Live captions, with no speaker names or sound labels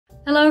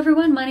Hello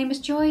everyone, my name is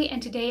Joy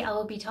and today I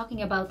will be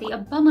talking about the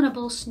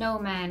abominable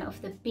snowman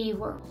of the bee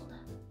world.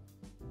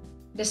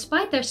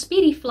 Despite their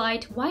speedy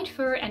flight, white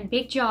fur and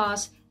big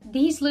jaws,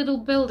 these little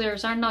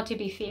builders are not to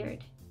be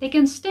feared. They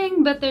can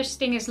sting, but their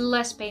sting is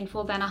less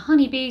painful than a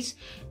honeybee's,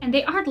 and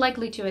they aren't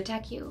likely to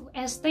attack you,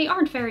 as they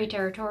aren't very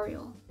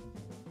territorial.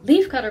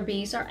 Leafcutter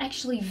bees are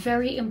actually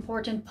very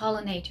important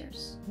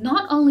pollinators,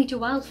 not only to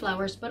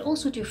wildflowers but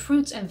also to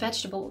fruits and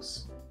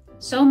vegetables.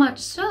 So much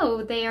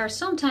so, they are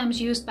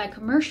sometimes used by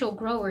commercial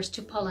growers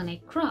to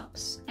pollinate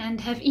crops, and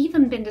have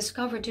even been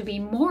discovered to be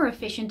more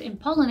efficient in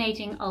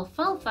pollinating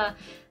alfalfa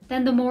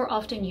than the more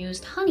often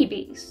used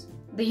honeybees.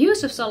 The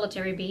use of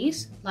solitary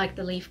bees, like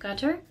the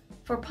leafcutter,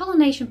 for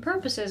pollination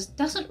purposes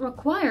doesn't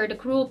require the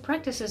cruel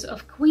practices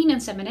of queen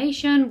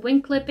insemination,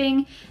 wing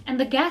clipping, and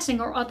the gassing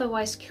or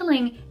otherwise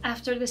killing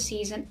after the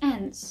season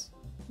ends,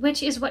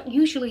 which is what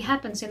usually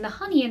happens in the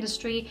honey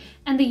industry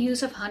and the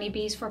use of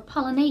honeybees for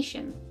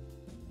pollination.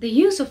 The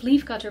use of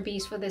leafcutter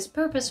bees for this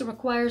purpose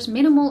requires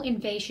minimal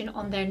invasion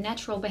on their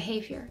natural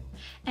behavior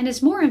and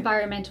is more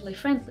environmentally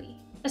friendly,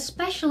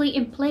 especially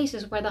in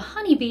places where the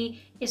honeybee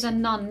is a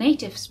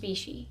non-native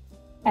species.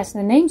 As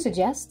the name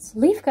suggests,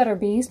 leafcutter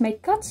bees may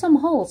cut some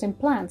holes in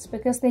plants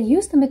because they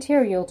use the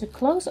material to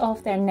close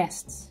off their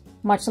nests.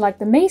 Much like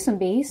the mason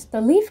bees,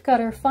 the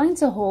leafcutter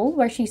finds a hole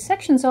where she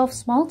sections off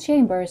small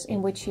chambers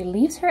in which she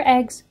leaves her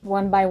eggs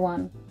one by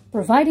one,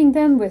 providing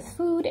them with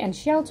food and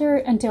shelter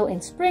until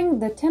in spring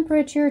the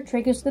temperature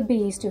triggers the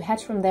bees to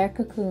hatch from their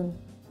cocoon.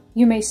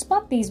 You may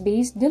spot these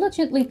bees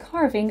diligently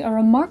carving a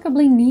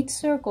remarkably neat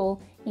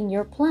circle in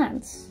your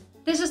plants.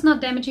 This is not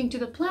damaging to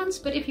the plants,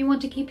 but if you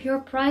want to keep your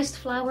prized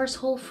flowers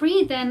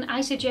hole-free, then I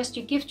suggest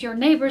you gift your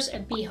neighbors a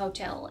bee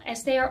hotel,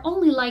 as they are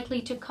only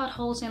likely to cut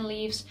holes in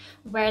leaves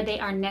where they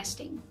are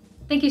nesting.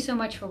 Thank you so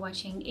much for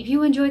watching. If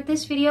you enjoyed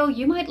this video,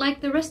 you might like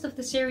the rest of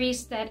the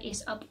series that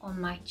is up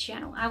on my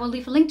channel. I will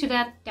leave a link to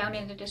that down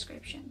in the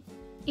description.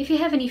 If you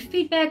have any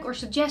feedback or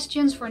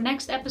suggestions for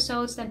next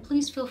episodes, then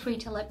please feel free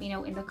to let me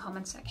know in the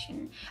comment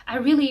section. I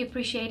really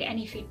appreciate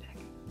any feedback.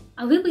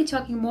 I will be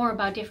talking more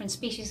about different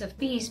species of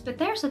bees, but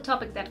there's a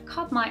topic that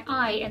caught my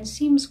eye and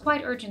seems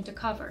quite urgent to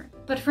cover.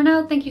 But for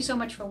now, thank you so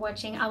much for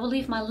watching. I will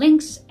leave my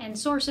links and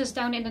sources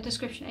down in the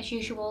description as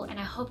usual, and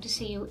I hope to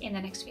see you in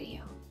the next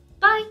video.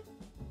 Bye!